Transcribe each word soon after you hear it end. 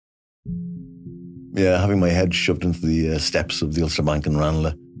Yeah, having my head shoved into the steps of the Ulster Bank in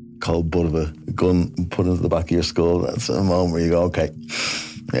Ranelagh, cold butt of a gun put into the back of your skull. That's a moment where you go, okay,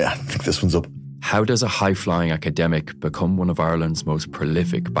 yeah, I think this one's up. How does a high-flying academic become one of Ireland's most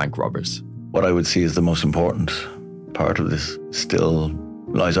prolific bank robbers? What I would see as the most important part of this still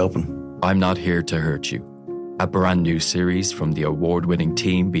lies open. I'm Not Here to Hurt You, a brand new series from the award-winning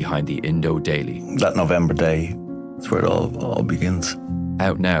team behind the Indo Daily. That November day, that's where it all begins.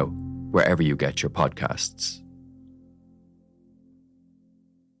 Out now, wherever you get your podcasts.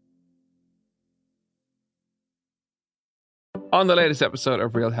 On the latest episode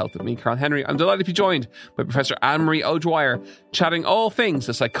of Real Health with me, Carl Henry, I'm delighted to be joined by Professor Anne-Marie O'Dwyer, chatting all things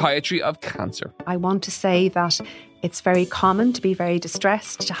the psychiatry of cancer. I want to say that it's very common to be very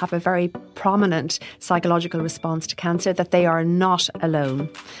distressed, to have a very prominent psychological response to cancer, that they are not alone,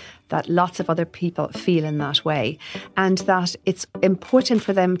 that lots of other people feel in that way, and that it's important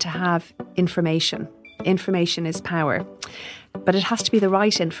for them to have information. Information is power, but it has to be the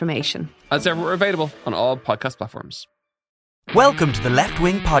right information. As ever, we're available on all podcast platforms. Welcome to the Left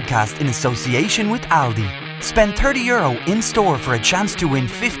Wing Podcast in association with Aldi. Spend €30 in store for a chance to win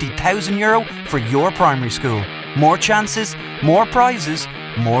 €50,000 for your primary school. More chances, more prizes,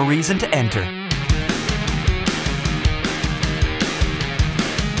 more reason to enter.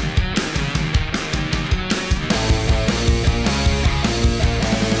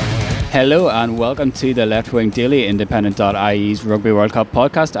 Hello and welcome to the Left Wing Daily, Independent.ie's Rugby World Cup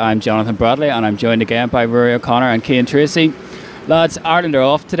podcast. I'm Jonathan Bradley and I'm joined again by Rory O'Connor and Cian Tracy. Lads, Ireland are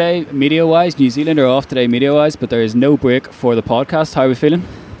off today media-wise, New Zealand are off today media-wise, but there is no break for the podcast. How are we feeling?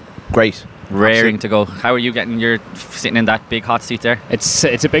 Great. Raring to go. How are you getting? You're sitting in that big hot seat there. It's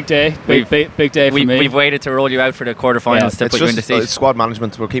a big day. Big day for me. We've waited to roll you out for the quarterfinals to put you in the seat. It's squad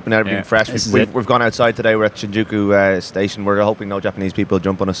management. We're keeping everything fresh. We've gone outside today. We're at Shinjuku Station. We're hoping no Japanese people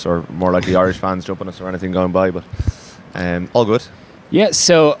jump on us, or more likely Irish fans jump on us, or anything going by. But all good. Yeah.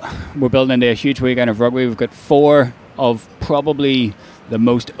 So we're building into a huge weekend of rugby. We've got 4 of probably the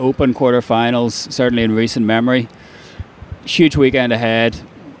most open quarterfinals, certainly in recent memory. Huge weekend ahead.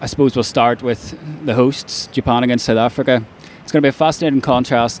 I suppose we'll start with the hosts, Japan against South Africa. It's going to be a fascinating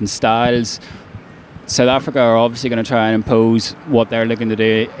contrast in styles. South Africa are obviously going to try and impose what they're looking to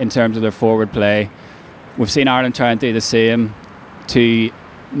do in terms of their forward play. We've seen Ireland try and do the same to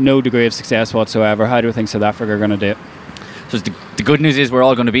no degree of success whatsoever. How do we think South Africa are going to do it? So the good news is we're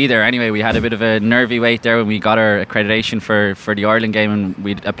all going to be there anyway. We had a bit of a nervy wait there when we got our accreditation for the Ireland game, and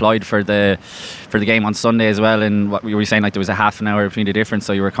we applied for the game on Sunday as well. And what we were saying, like, there was a half an hour between the difference,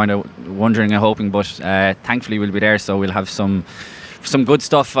 so you were kind of wondering and hoping. But thankfully we'll be there, so we'll have some good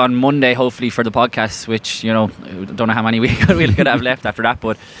stuff on Monday, hopefully, for the podcast. Which, you know, don't know how many we could have left after that,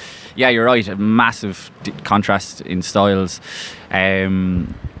 but. Yeah, you're right. A massive contrast in styles.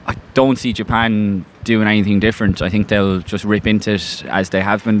 I don't see Japan doing anything different. I think they'll just rip into it as they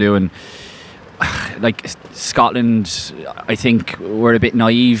have been doing. Like Scotland, I think were a bit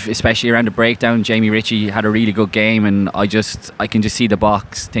naive, especially around the breakdown. Jamie Ritchie had a really good game, and I can just see the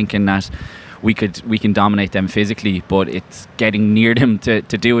box thinking that we can dominate them physically, but it's getting near them to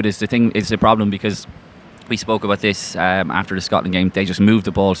do it is the problem, because we spoke about this after the Scotland game. They just moved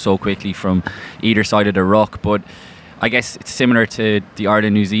the ball so quickly from either side of the ruck. But I guess it's similar to the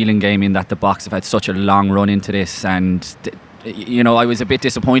Ireland-New Zealand game in that the Boks have had such a long run into this, and you know, I was a bit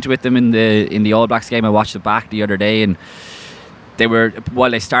disappointed with them in the All Blacks game. I watched it back the other day, and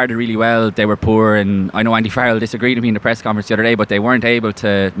while they started really well, they were poor. And I know Andy Farrell disagreed with me in the press conference the other day, but they weren't able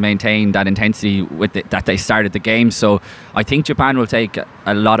to maintain that intensity that they started the game. So I think Japan will take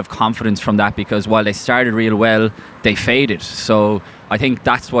a lot of confidence from that, because while they started real well, they faded. So I think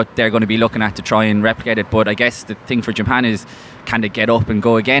that's what they're going to be looking at to try and replicate it. But I guess the thing for Japan is, can they get up and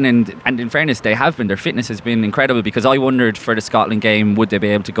go again? And in fairness, they have been. Their fitness has been incredible, because I wondered for the Scotland game, would they be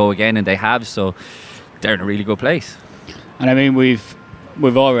able to go again? And they have. So they're in a really good place. And I mean, we've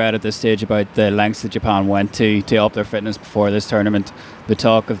all read at this stage about the lengths that Japan went to up their fitness before this tournament. The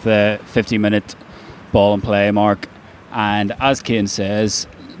talk of the 50-minute ball and play mark, and as Cian says,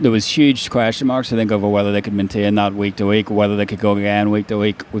 there was huge question marks, I think, over whether they could maintain that week to week, whether they could go again week to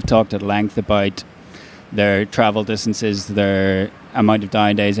week. We've talked at length about their travel distances, their amount of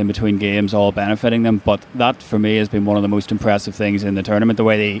down days in between games, all benefiting them. But that, for me, has been one of the most impressive things in the tournament. The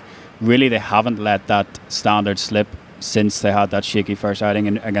way they haven't let that standard slip since they had that shaky first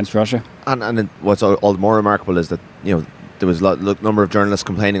outing against Russia. And what's all the more remarkable is that, you know, there was a number of journalists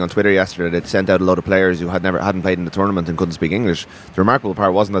complaining on Twitter yesterday that they'd sent out a load of players who hadn't played in the tournament and couldn't speak English. The remarkable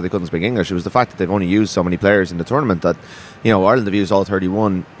part wasn't that they couldn't speak English, it was the fact that they've only used so many players in the tournament that, you know, Ireland have used all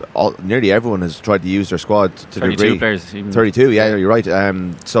 31. Nearly everyone has tried to use their squad to 32 degree. Players. 32, yeah, you're right.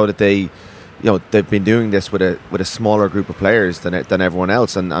 So that they they've been doing this with a smaller group of players than everyone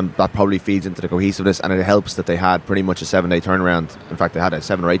else, and that probably feeds into the cohesiveness, and it helps that they had pretty much a 7-day turnaround. In fact, they had a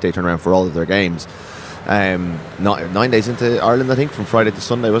 7 or 8 day turnaround for all of their games. 9 days into Ireland, I think, from Friday to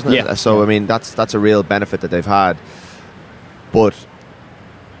Sunday, wasn't it? Yeah. So I mean, that's a real benefit that they've had. But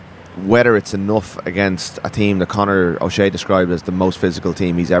whether it's enough against a team that Conor O'Shea described as the most physical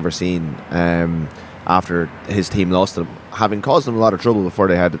team he's ever seen, after his team lost them, having caused them a lot of trouble before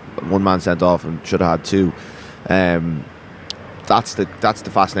they had one man sent off and should have had two. That's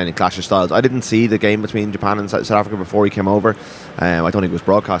the fascinating clash of styles. I didn't see the game between Japan and South Africa before he came over. I don't think it was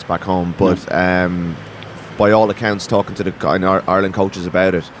broadcast back home, but by all accounts, talking to the Ireland coaches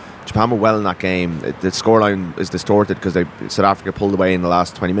about it, Japan were well in that game. The scoreline is distorted because South Africa pulled away in the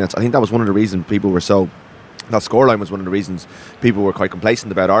last 20 minutes. I think that was one of the reasons that scoreline was one of the reasons people were quite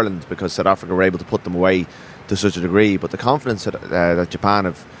complacent about Ireland, because South Africa were able to put them away to such a degree. But the confidence that Japan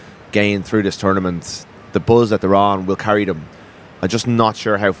have gained through this tournament, the buzz that they're on, will carry them. I'm just not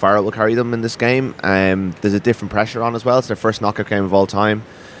sure how far it will carry them in this game. There's a different pressure on as well. It's their first knockout game of all time,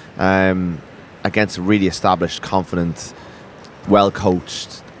 against a really established, confident,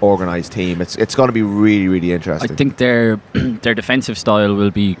 well-coached, organised team. It's going to be really, really interesting. I think their defensive style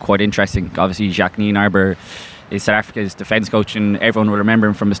will be quite interesting. Obviously, Jacques Nienarber is South Africa's defence coach, and everyone will remember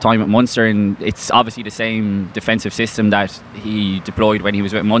him from his time at Munster, and it's obviously the same defensive system that he deployed when he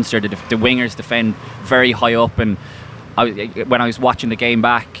was with Munster. The wingers defend very high up, and when I was watching the game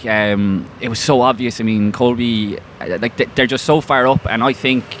back, it was so obvious. I mean, Colby, they're just so far up, and I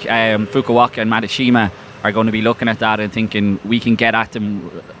think Fukuoka and Matashima are going to be looking at that and thinking we can get at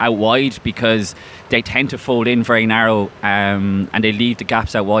them out wide, because they tend to fold in very narrow, and they leave the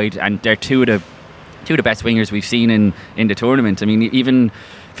gaps out wide, and they're two of the best wingers we've seen in the tournament. I mean, even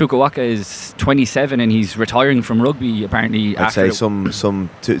Fukuoka is 27 and he's retiring from rugby apparently. I'd say some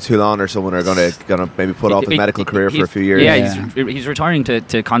Toulon or someone are going to maybe put off his medical career for a few years. Yeah, he's retiring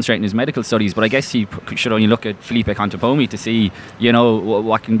to concentrate on his medical studies, but I guess he should only look at Felipe Contepomi to see,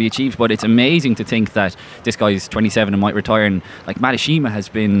 what can be achieved. But it's amazing to think that this guy is 27 and might retire, and like Matashima has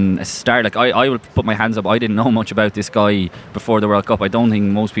been a star. Like I will put my hands up, I didn't know much about this guy before the World Cup. I don't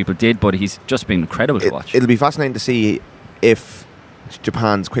think most people did, but he's just been incredible to watch. It'll be fascinating to see if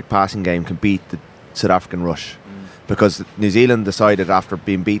Japan's quick passing game can beat the South African rush, because New Zealand decided after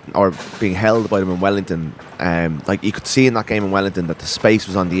being beaten or being held by them in Wellington, like you could see in that game in Wellington that the space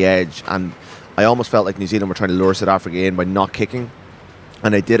was on the edge, and I almost felt like New Zealand were trying to lure South Africa in by not kicking,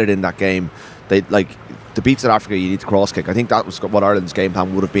 and they did it in that game. They to beat South Africa, you need to cross kick. I think that was what Ireland's game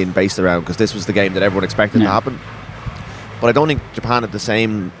plan would have been based around, because this was the game that everyone expected to happen. But I don't think Japan had the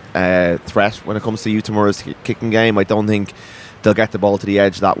same threat when it comes to Utamura's kicking game. I don't think they'll get the ball to the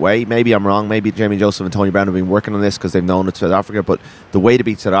edge that way. Maybe I'm wrong. Maybe Jamie Joseph and Tony Brown have been working on this because they've known it's South Africa. But the way to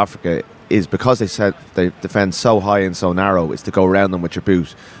beat South Africa is, because they defend so high and so narrow, is to go around them with your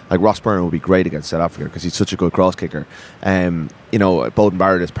boot. Like Ross Byrne would be great against South Africa because he's such a good cross kicker. Beauden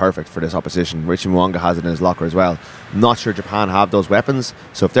Barrett is perfect for this opposition. Richie Mwanga has it in his locker as well. I'm not sure Japan have those weapons.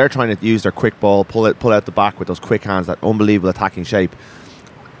 So if they're trying to use their quick ball, pull out the back with those quick hands, that unbelievable attacking shape,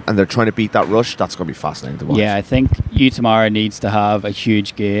 and they're trying to beat that rush, that's going to be fascinating to watch. Yeah, I think Utamura needs to have a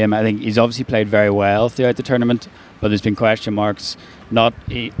huge game. I think he's obviously played very well throughout the tournament, but there's been question marks, not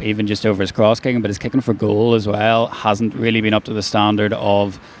even just over his cross kicking, but his kicking for goal as well hasn't really been up to the standard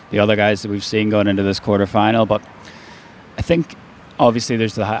of the other guys that we've seen going into this quarter final. But I think obviously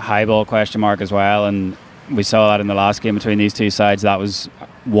there's the high ball question mark as well, and we saw that in the last game between these two sides. That was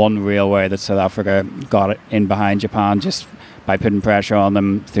one real way that South Africa got it in behind Japan, just by putting pressure on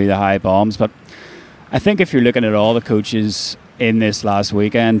them through the high bombs. But I think if you're looking at all the coaches in this last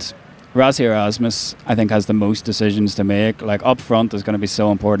weekend, Rassie Erasmus, I think, has the most decisions to make. Like up front is going to be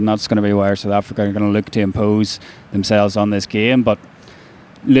so important. That's going to be where South Africa are going to look to impose themselves on this game. But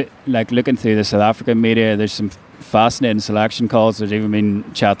looking through the South African media, there's some fascinating selection calls. There's even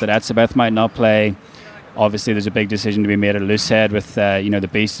been chat that Etzebeth might not play. Obviously, there's a big decision to be made at Loosehead with, the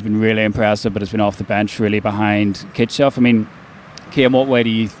Beast has been really impressive, but it's been off the bench really behind Kitchov. I mean, Cian, what way do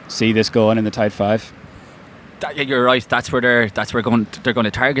you see this going in the tight five? You're right. That's where they're going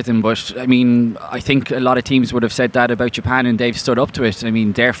to target them. But I mean, I think a lot of teams would have said that about Japan, and they've stood up to it. I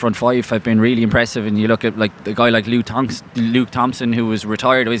mean, their front five have been really impressive. And you look at like the guy like Luke Thompson, who was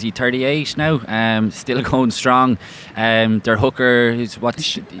retired. Was he 38 now? Still going strong. Their hooker is what?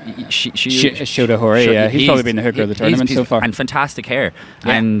 Shota Hori. Yeah, he's probably been the hooker of the tournament so far. And fantastic hair.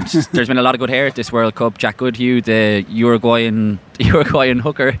 Yeah. And there's been a lot of good hair at this World Cup. Jack Goodhue, the Uruguayan Uruguay and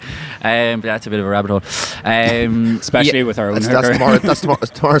hooker. But that's a bit of a rabbit hole. Especially with our own hooker. That's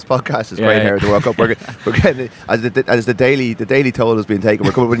tomorrow's podcast is great here at the World Cup. We're getting, as the daily toll has been taken,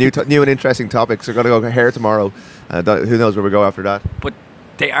 we're coming with new and interesting topics. We're going to go here tomorrow. Who knows where we go after that? But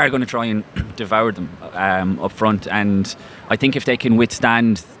they are going to try and devour them up front, and I think if they can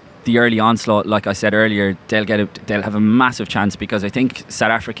withstand the early onslaught, like I said earlier, they'll have a massive chance, because I think South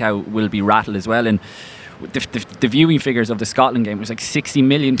Africa will be rattled as well. And the viewing figures of the Scotland game was like 60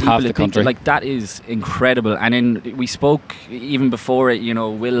 million people. Half the country. Like, that is incredible. And then we spoke even before it,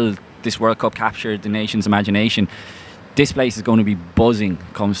 will this World Cup capture the nation's imagination? This place is going to be buzzing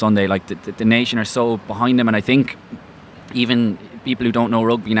come Sunday. Like, the nation are so behind them, and I think even people who don't know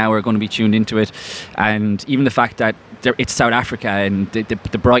rugby now are going to be tuned into it. And even the fact that it's South Africa and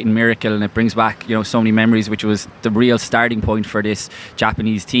the Brighton miracle, and it brings back so many memories, which was the real starting point for this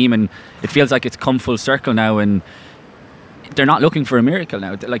Japanese team, and it feels like it's come full circle now, and they're not looking for a miracle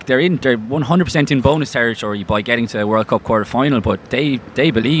now. Like, they're 100% in bonus territory by getting to a World Cup quarter final, but they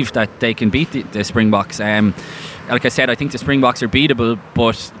believe that they can beat the Springboks. Like I said, I think the Springboks are beatable,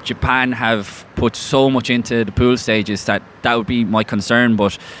 but Japan have put so much into the pool stages that would be my concern.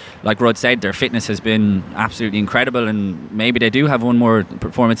 But like Rod said, their fitness has been absolutely incredible, and maybe they do have one more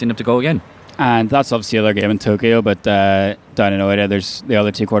performance in them to go again. And that's obviously the other game in Tokyo, but down in Oita there's the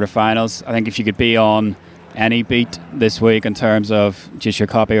other two quarterfinals. I think if you could be on any beat this week in terms of just your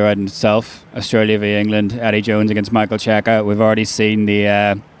copyright in itself, Australia v England, Eddie Jones against Michael Cheika. We've already seen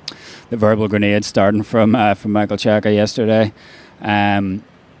the verbal grenade starting from Michael Cheika yesterday.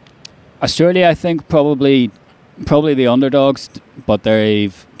 Australia, I think, probably the underdogs, but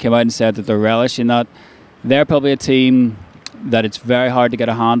they've come out and said that they're relishing that. They're probably a team that it's very hard to get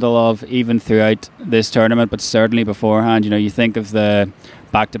a handle of, even throughout this tournament, but certainly beforehand. You think of the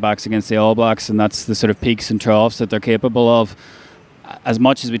back-to-backs against the All Blacks, and that's the sort of peaks and troughs that they're capable of. As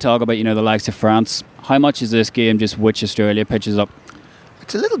much as we talk about, the likes of France, how much is this game just which Australia pitches up?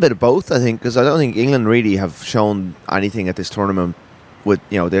 it's a little bit of both, I think, because I don't think England really have shown anything at this tournament.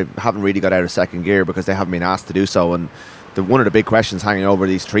 They haven't really got out of second gear because they haven't been asked to do so. And one of the big questions hanging over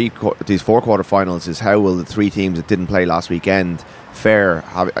these four quarterfinals is how will the three teams that didn't play last weekend fare?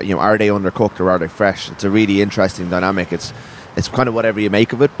 Are they undercooked or are they fresh? It's a really interesting dynamic. It's kind of whatever you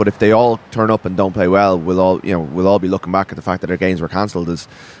make of it. But if they all turn up and don't play well, we'll all be looking back at the fact that their games were cancelled as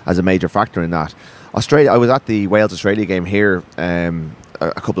a major factor in that. Australia. I was at the Wales Australia game here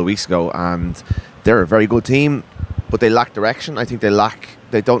a couple of weeks ago, and they're a very good team, but they lack direction. I think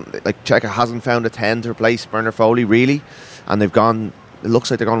Cheika hasn't found a 10 to replace Bernard Foley really, and it looks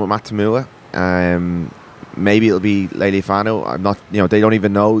like they're going with Matt Tamua. Maybe it'll be Lele Fano. I'm not, they don't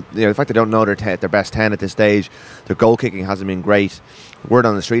even know, the fact they don't know their best 10 at this stage. Their goal kicking hasn't been great. Word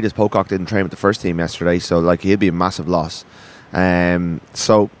on the street is Pocock didn't train with the first team yesterday, so he'll be a massive loss.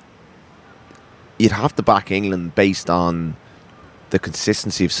 So you'd have to back England based on the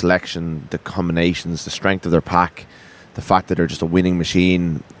consistency of selection, the combinations, the strength of their pack, the fact that they're just a winning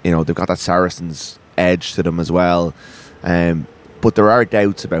machine. They've got that Saracens edge to them as well. But there are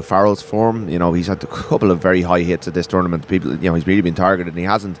doubts about Farrell's form. He's had a couple of very high hits at this tournament. He's really been targeted, and he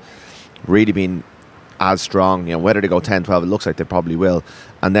hasn't really been as strong. Whether they go 10-12, it looks like they probably will.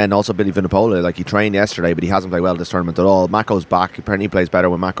 And then also Billy Vunipola, he trained yesterday, but he hasn't played well this tournament at all. Mako's back. Apparently he plays better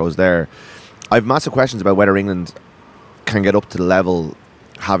when Mako's there. I have massive questions about whether England can get up to the level,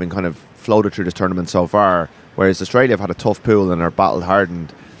 having kind of floated through this tournament so far, whereas Australia have had a tough pool and are battle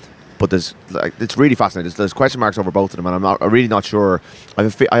hardened. But it's really fascinating. There's question marks over both of them, and I'm really not sure. I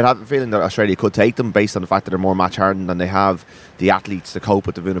have a feeling that Australia could take them based on the fact that they're more match hardened and they have the athletes to cope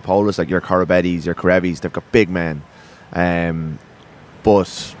with the Vunipolas, like your Korobedis, your Karevis. They've got big men,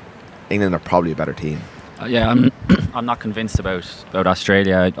 but England are probably a better team. I'm not convinced about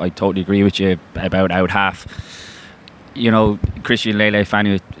Australia. I totally agree with you about out half. Christian Lele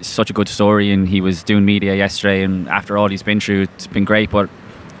Fanu is such a good story, and he was doing media yesterday, and after all he's been through, it's been great, but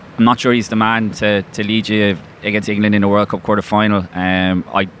I'm not sure he's the man to lead you against England in a World Cup quarter-final.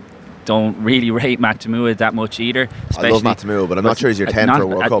 I don't really rate Matt Tamua that much either. I love Matt Tamua, but I'm not sure he's your 10 for a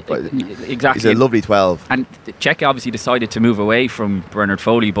World Cup. Exactly. He's a lovely 12. And Cheika obviously decided to move away from Bernard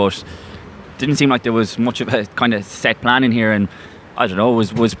Foley, but didn't seem like there was much of a kind of set plan in here. And I don't know,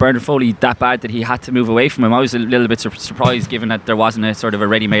 was Bernard Foley that bad that he had to move away from him? I was a little bit surprised, given that there wasn't a sort of a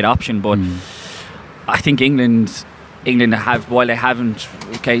ready-made option. But I think England have, while they haven't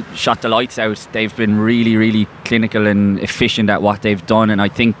shot the lights out, they've been really, really clinical and efficient at what they've done, and I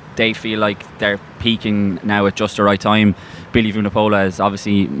think they feel like they're peaking now at just the right time. Billy Vunipola is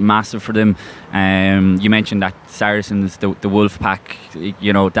obviously massive for them. You mentioned that Saracens, the Wolf Pack,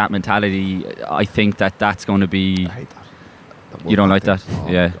 that mentality. I think that's going to be. I hate that. You don't like that?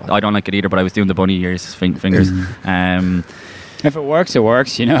 Yeah, God. I don't like it either. But I was doing the bunny ears fingers. If it works, it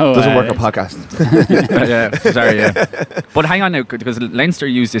works. Doesn't work on podcast. Yeah, sorry. Yeah, but hang on now, because Leinster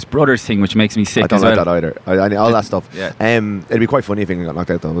used this brothers thing, which makes me sick. I don't as like well. that either. I all that stuff. Yeah. It'd be quite funny if England got knocked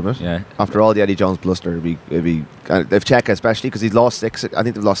out, though, wouldn't it? Yeah. After all the Eddie Jones bluster, if Czech especially, because he's lost 6. I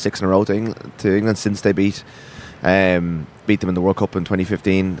think they've lost 6 in a row to England since they beat them in the World Cup in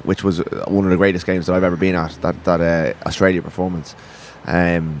 2015, which was one of the greatest games that I've ever been at. That Australia performance.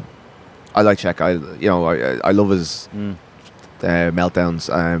 I like Czech. I love his. Meltdowns.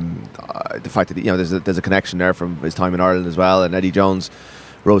 The fact that there's a connection there from his time in Ireland as well, and Eddie Jones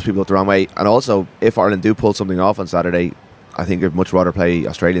rubs people up the wrong way. And also, if Ireland do pull something off on Saturday, I think I'd much rather play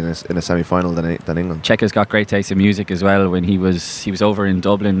Australia in a semi-final than England. Cheika's got great taste in music as well. When he was over in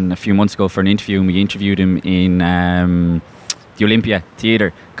Dublin a few months ago for an interview, and we interviewed him in the Olympia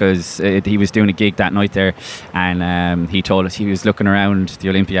Theatre, because he was doing a gig that night there, and he told us he was looking around the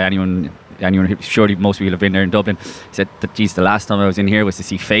Olympia. Anyone surely most people have been there in Dublin. He said that, geez, the last time I was in here was to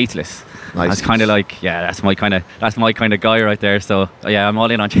see Faithless. Nice. I was kind of like, yeah, that's my kind of guy right there. So yeah, I'm all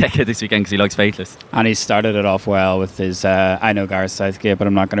in on Cheika this weekend because he likes Faithless. And he started it off well with his I know Gareth Southgate, but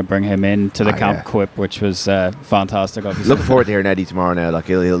I'm not going to bring him into the camp quip, which was fantastic. Obviously, looking forward to hearing Eddie tomorrow. Now, like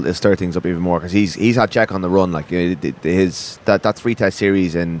he'll stir things up even more, because he's had Czech on the run. Like that 3-test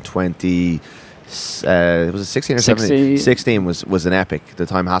series in 20. Was it 16 or 17? 16 was an epic. The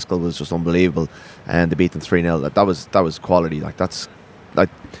time Haskell was just unbelievable, and they beat them 3-0. That was quality. Like that's like,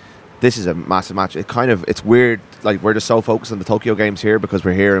 this is a massive match. It's weird. Like, we're just so focused on the Tokyo games here because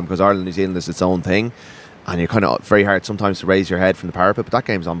we're here, and because Ireland, New Zealand is its own thing, and you're kind of very hard sometimes to raise your head from the parapet. But that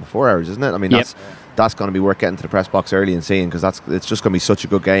game's on before ours, isn't it? I mean, that's going to be worth getting to the press box early and seeing, because it's just going to be such a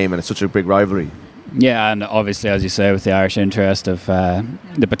good game, and it's such a big rivalry. Yeah, and obviously, as you say, with the Irish interest of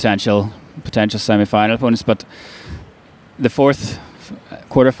the potential semi-final opponents, but the fourth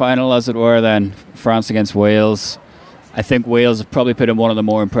quarter-final, as it were, then France against Wales. I think Wales have probably put in one of the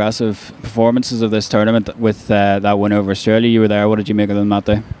more impressive performances of this tournament with that win over Australia. You were there. What did you make of them that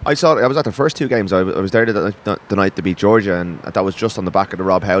day? I was at the first 2 games. I was there the night to beat Georgia, and that was just on the back of the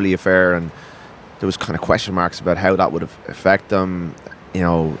Rob Howley affair, and there was kind of question marks about how that would affect them.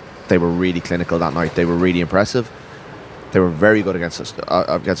 They were really clinical that night. They were really impressive. They were very good against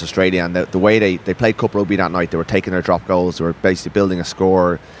Australia, and the way they played cup rugby that night, they were taking their drop goals. They were basically building a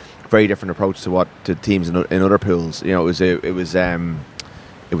score. Very different approach to teams in other pools. It was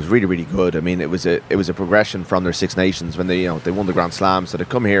really, really good. I mean, it was a progression from their Six Nations when they won the Grand Slam. So they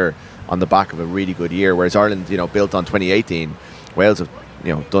come here on the back of a really good year, whereas Ireland, built on 2018. Wales have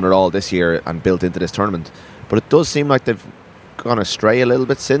done it all this year and built into this tournament. But it does seem like they've gone astray a little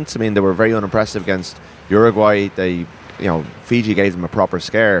bit since. I mean, they were very unimpressive against Uruguay. Fiji gave them a proper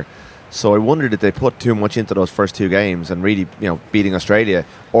scare. So I wondered, did they put too much into those first 2 games and really, beating Australia,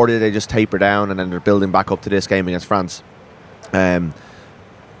 or did they just taper down and then they're building back up to this game against France? They're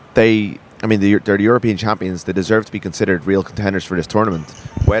the European champions. They deserve to be considered real contenders for this tournament.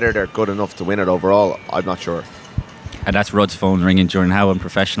 Whether they're good enough to win it overall, I'm not sure. And that's Rudd's phone ringing during how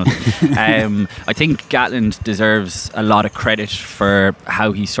unprofessional. I think Gatland deserves a lot of credit for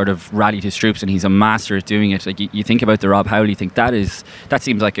how he sort of rallied his troops, and he's a master at doing it. Like, you think about the Rob Howley thing, that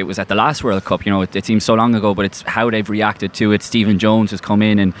seems like it was at the last World Cup. It seems so long ago, but it's how they've reacted to it. Stephen Jones has come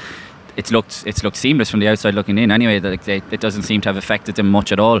in, and it's looked seamless from the outside looking in. Anyway, it doesn't seem to have affected them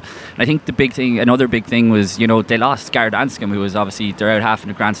much at all. And I think another big thing was, they lost Gareth Anscombe, who was obviously, they're out half in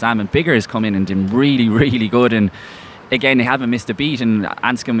the Grand Slam, and Bigger has come in and done really, really good. And again, they haven't missed a beat, and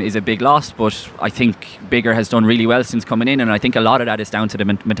Anscombe is a big loss, but I think Bigger has done really well since coming in, and I think a lot of that is down to the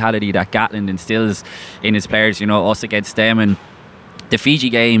mentality that Gatland instills in his players, us against them. And the Fiji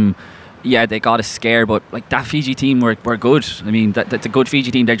game, yeah, they got a scare, but like, that Fiji team were good. I mean, that's a good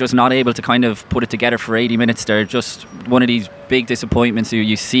Fiji team. They're just not able to kind of put it together for 80 minutes. They're just one of these big disappointments.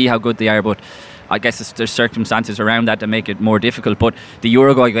 You see how good they are, but I guess there's circumstances around that make it more difficult. But the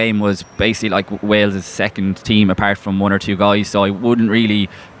Uruguay game was basically like Wales' second team, apart from 1 or 2 guys, so I wouldn't really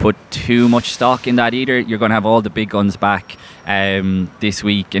put too much stock in that either. You're going to have all the big guns back this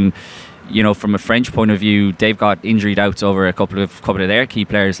week, and from a French point of view, they've got injury doubts over a couple of their key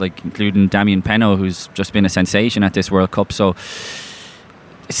players, like including Damien Penaud, who's just been a sensation at this World Cup. So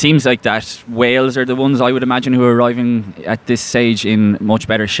it seems like that Wales are the ones, I would imagine, who are arriving at this stage in much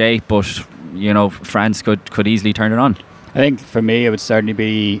better shape, but France could easily turn it on. I think for me, it would certainly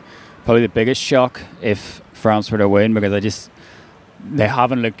be probably the biggest shock if France were to win, because they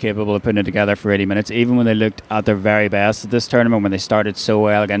haven't looked capable of putting it together for 80 minutes, even when they looked at their very best at this tournament, when they started so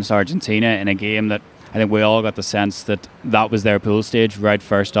well against Argentina in a game that I think we all got the sense that was their pool stage right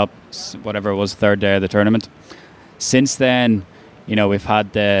first up, whatever it was, 3rd day of the tournament. Since then, we've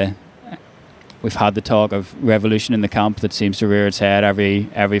had the talk of revolution in the camp that seems to rear its head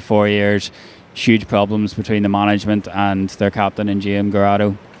every 4 years. Huge problems between the management and their captain in GM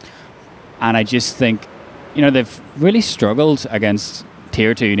Garado. And I just think, they've really struggled against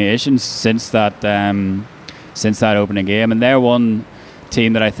Tier 2 nations since that opening game. And they're one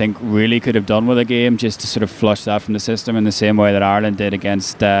team that I think really could have done with a game just to sort of flush that from the system in the same way that Ireland did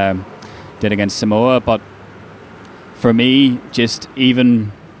against Samoa. But for me, just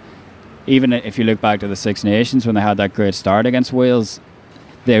even if you look back to the Six Nations when they had that great start against Wales,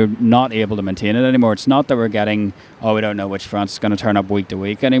 they're not able to maintain it anymore. It's not that we're getting, we don't know which front is going to turn up week to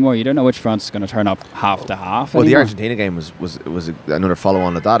week anymore. You don't know which front is going to turn up half to half Well, anymore. the Argentina game was another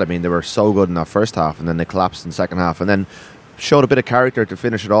follow-on of that. I mean, they were so good in that first half, and then they collapsed in the second half, and then showed a bit of character to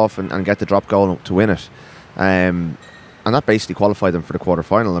finish it off and get the drop goal to win it. And that basically qualified them for the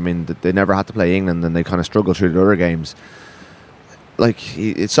quarter-final. I mean, they never had to play England, and they kind of struggled through the other games. Like,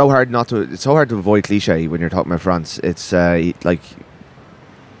 it's so hard to avoid cliche when you're talking about France. It's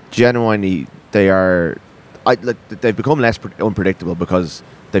genuinely, they've become less unpredictable because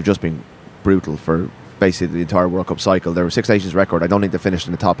they've just been brutal for basically the entire World Cup cycle. There were Six Nations record. I don't think they finished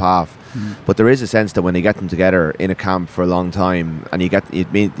in the top half, but there is a sense that when they get them together in a camp for a long time, and they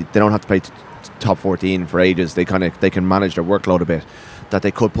don't have to play top 14 for ages. They can manage their workload a bit. That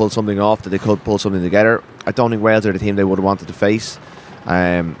they could pull something off. That they could pull something together. I don't think Wales are the team they would have wanted to face.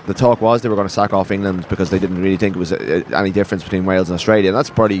 The talk was they were going to sack off England because they didn't really think it was any difference between Wales and Australia. And that's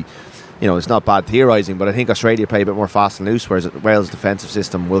probably, it's not bad theorising, but I think Australia play a bit more fast and loose, whereas Wales' defensive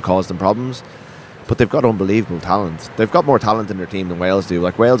system will cause them problems. But they've got unbelievable talent. They've got more talent in their team than Wales do.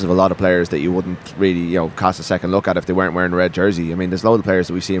 Like, Wales have a lot of players that you wouldn't really, cast a second look at if they weren't wearing a red jersey. I mean, there's loads of players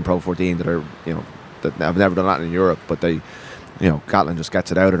that we see in Pro 14 that are, that have never done that in Europe, but they, Gatlin just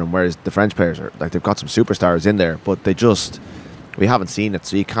gets it out of them, whereas the French players are, like, they've got some superstars in there, but we haven't seen it,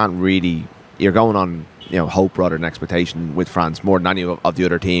 so you can't really, you're going on, hope rather than expectation with France more than any of the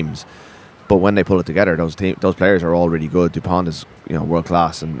other teams. But when they pull it together, those players are all really good. Dupont is, world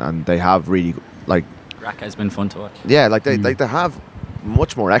class, and they have really, like, Raka has been fun to watch. Yeah, like they have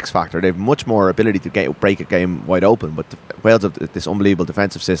much more X factor. They have much more ability to break a game wide open. But Wales have this unbelievable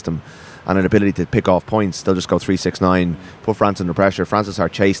defensive system and an ability to pick off points. They'll just go 3-6-9, put France under pressure. France will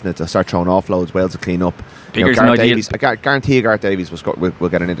start chasing it, they'll start throwing offloads. Wales will clean up. Gareth Davies, I guarantee you Gareth Davies will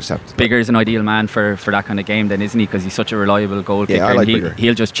get an intercept. Bigger's an ideal man for that kind of game then, isn't he? Because he's such a reliable goal kicker. I like and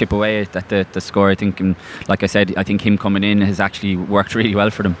he'll just chip away at the score, I think. And like I said, I think him coming in has actually worked really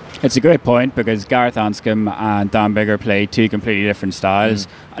well for them. It's a great point because Gareth Anscombe and Dan Biggar play two completely different styles.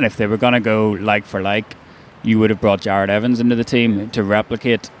 And if they were going to go like for like, you would have brought Jared Evans into the team to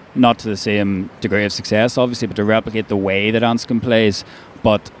replicate, not to the same degree of success obviously, but to replicate the way that Anscombe plays.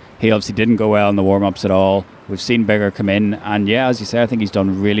 But he obviously didn't go well in the warm-ups at all. We've seen Biggar come in, and as you say, I think he's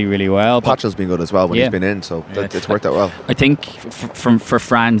done really, really well. Patchell's been good as well when he's been in, so it's worked out well. I think for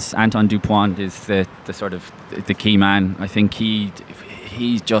France, Antoine Dupont is the sort of the key man. I think he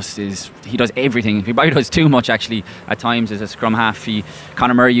does everything. He probably does too much actually at times as a scrum half.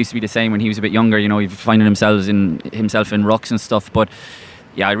 Conor Murray used to be the same when he was a bit younger, he was finding himself in rucks and stuff, but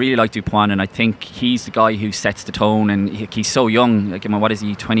yeah, I really like Dupont, and I think he's the guy who sets the tone, and he's so young. Like, what is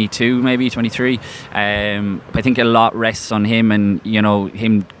he, 22 maybe, 23? I think a lot rests on him and,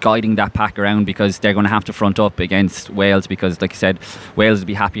 him guiding that pack around, because they're going to have to front up against Wales, because, like I said, Wales will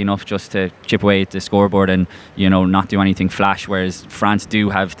be happy enough just to chip away at the scoreboard and, not do anything flash, whereas France do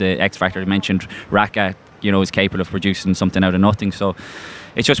have the X factor. I mentioned Raka, is capable of producing something out of nothing. So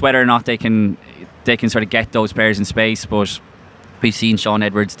it's just whether or not they can sort of get those players in space, but we've seen Sean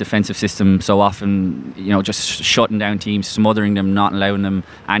Edwards' defensive system so often, just shutting down teams, smothering them, not allowing them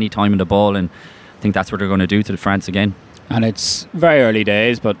any time in the ball, and I think that's what they're going to do to France again. And it's very early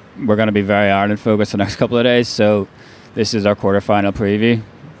days, but we're going to be very Ireland focused the next couple of days, so this is our quarter-final preview.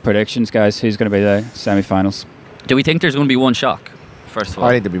 Predictions, guys, who's going to be the semi-finals? Do we think there's going to be one shock, first of all?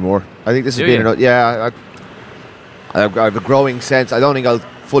 I think there'll be more. I think this has been I have a growing sense. I don't think I'll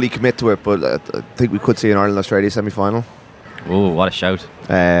fully commit to it, but I think we could see an Ireland-Australia semi-final. Oh, what a shout.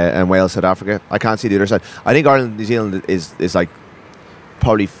 And Wales, South Africa. I can't see the other side. I think Ireland, New Zealand is like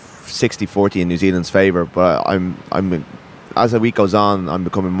probably 60-40 in New Zealand's favour, but I'm as the week goes on, I'm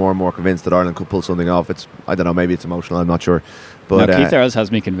becoming more and more convinced that Ireland could pull something off. I don't know, maybe it's emotional, I'm not sure. But Keith Earls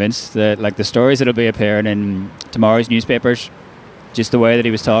has me convinced that, like, the stories that'll be appearing in tomorrow's newspapers, just the way that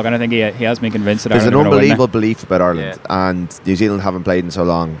he was talking, I think he has me convinced that there's Ireland an unbelievable belief about Ireland, and New Zealand haven't played in so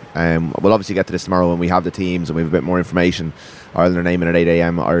long. We'll obviously get to this tomorrow when we have the teams and we have a bit more information. Ireland are naming at 8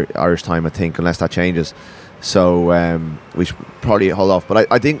 a.m. Irish time, I think, unless that changes. So we should probably hold off.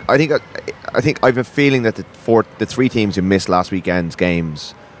 But I think I think I have a feeling that the 3 teams who missed last weekend's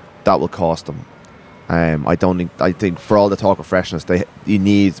games, that will cost them. I think for all the talk of freshness, you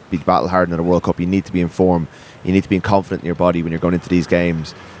need to be battle hardened in a World Cup. You need to be informed. You need to be confident in your body when you're going into these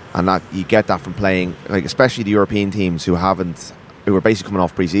games, and that you get that from playing, like especially the European teams who were basically coming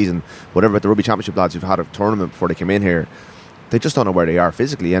off pre-season. Whatever, the Rugby Championship lads who've had a tournament before they came in here, they just don't know where they are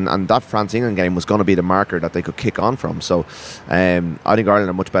physically, and that France-England game was going to be the marker that they could kick on from. So I think Ireland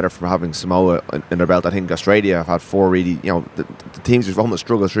are much better from having Samoa in their belt. I think Australia have had 4 really, the teams who've almost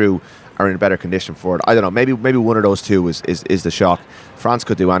struggled through are in a better condition for it. I don't know, maybe one of those 2 is the shock. France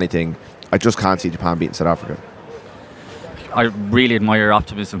could do anything. I just can't see Japan beating South Africa. I really admire your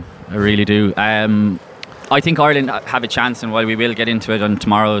optimism. I really do. I think Ireland have a chance, and while we will get into it on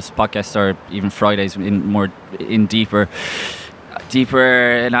tomorrow's podcast or even Fridays in deeper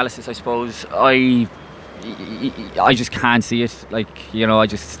analysis, I suppose, I just can't see it. I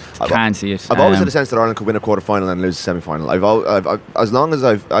just can't see it. I've always had a sense that Ireland could win a quarter-final and lose a semi-final. As long as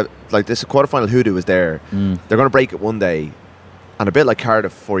I've like this quarter-final hoodoo is there, they're going to break it one day. And a bit like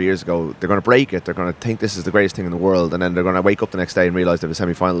Cardiff 4 years ago, they're going to break it. They're going to think this is the greatest thing in the world, and then they're going to wake up the next day and realise they have a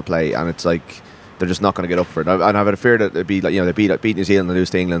semi-final play, and it's like they're just not going to get up for it. And I've had a fear that it'd be like, they beat New Zealand and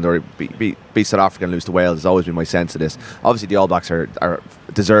lose to England, or beat South Africa and lose to Wales. Has always been my sense of this. Obviously, the All Blacks are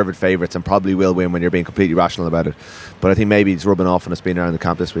deserved favourites and probably will win when you're being completely rational about it. But I think maybe it's rubbing off on us being around the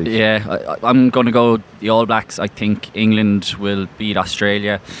camp this week. Yeah, I'm going to go the All Blacks. I think England will beat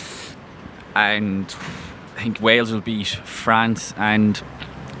Australia, and I think Wales will beat France, and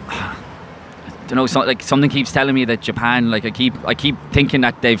I don't know. Something keeps telling me that Japan. I keep thinking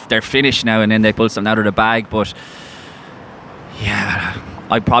that they're finished now, and then they pull something out of the bag. But yeah,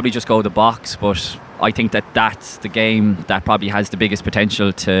 I'd probably just go the box. But I think that's the game that probably has the biggest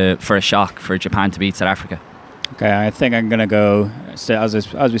potential for a shock for Japan to beat South Africa. Okay, I think I'm going to go. As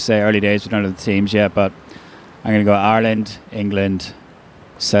we say, early days. We don't have the teams yet, but I'm going to go Ireland, England,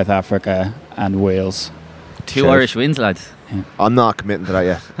 South Africa, and Wales. 2 Irish wins, lads. Yeah. I'm not committing to that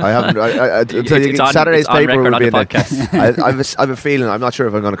yet. I haven't. Saturday's on paper will be in podcast. I have a feeling. I'm not sure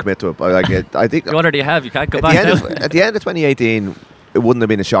if I'm going to commit to it. But I think you already have. You can't go at back. At the end of 2018, it wouldn't have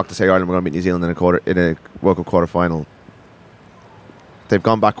been a shock to say Ireland were going to beat New Zealand in a World Cup quarter final. They've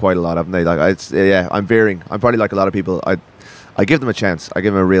gone back quite a lot, haven't they? I'm veering. I'm probably like a lot of people. I give them a chance. I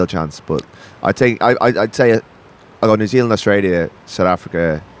give them a real chance. But I'd say I'll go New Zealand, Australia, South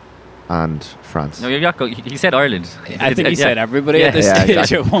Africa, and France. No, you're not going. He said Ireland. I think he said everybody at this stage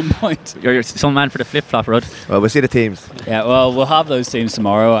exactly. At one point. You're some man for the flip-flop, Rod. Well, we'll see the teams. Yeah, well, we'll have those teams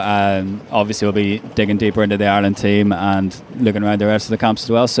tomorrow. Obviously, we'll be digging deeper into the Ireland team and looking around the rest of the camps as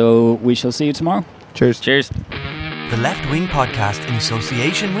well. So we shall see you tomorrow. Cheers. Cheers. The Left Wing Podcast in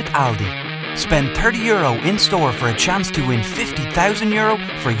association with Aldi. Spend €30 in store for a chance to win €50,000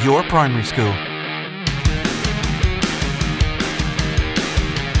 for your primary school.